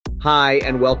Hi,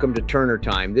 and welcome to Turner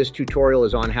Time. This tutorial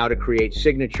is on how to create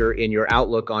signature in your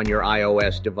Outlook on your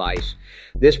iOS device.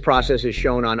 This process is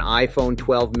shown on iPhone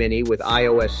 12 mini with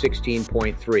iOS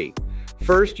 16.3.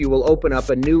 First, you will open up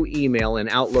a new email in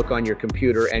Outlook on your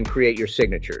computer and create your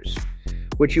signatures,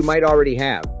 which you might already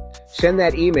have. Send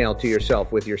that email to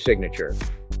yourself with your signature.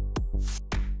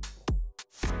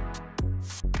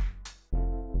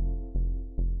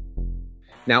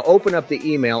 Now open up the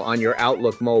email on your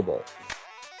Outlook mobile.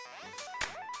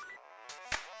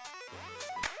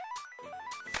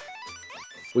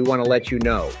 We want to let you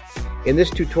know. In this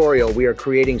tutorial, we are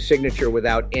creating signature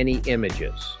without any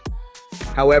images.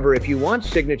 However, if you want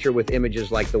signature with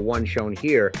images like the one shown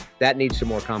here, that needs some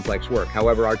more complex work.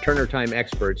 However, our Turner Time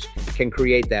experts can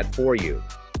create that for you.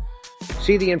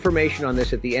 See the information on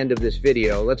this at the end of this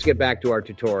video. Let's get back to our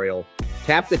tutorial.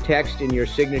 Tap the text in your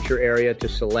signature area to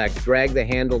select. Drag the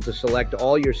handle to select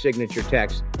all your signature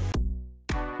text.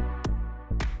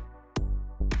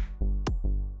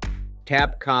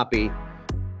 Tap Copy.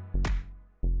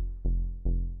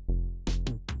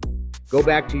 Go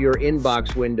back to your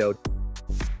inbox window.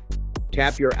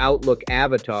 Tap your Outlook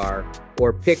avatar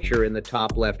or picture in the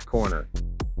top left corner.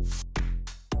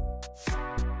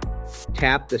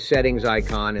 Tap the settings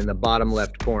icon in the bottom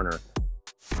left corner.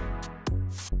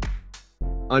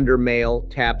 Under Mail,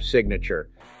 tap Signature.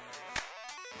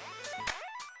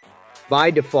 By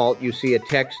default, you see a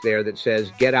text there that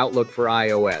says Get Outlook for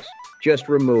iOS. Just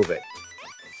remove it.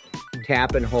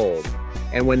 Tap and hold.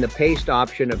 And when the paste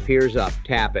option appears up,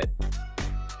 tap it.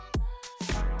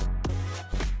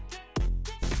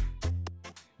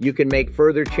 You can make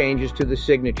further changes to the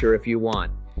signature if you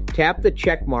want. Tap the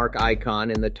check mark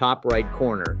icon in the top right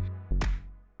corner.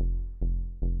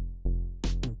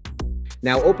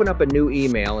 Now open up a new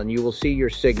email and you will see your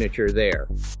signature there.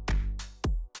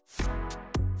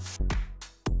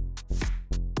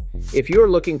 If you're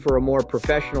looking for a more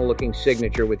professional looking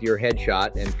signature with your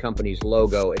headshot and company's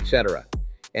logo, etc.,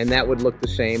 and that would look the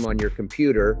same on your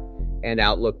computer and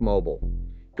Outlook mobile,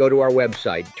 go to our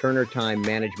website,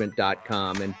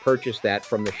 turnertimemanagement.com, and purchase that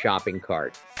from the shopping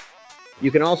cart. You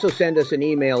can also send us an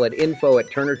email at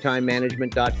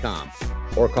info@turnertimemanagement.com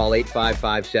or call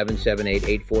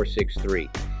 855-778-8463,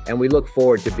 and we look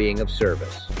forward to being of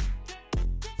service.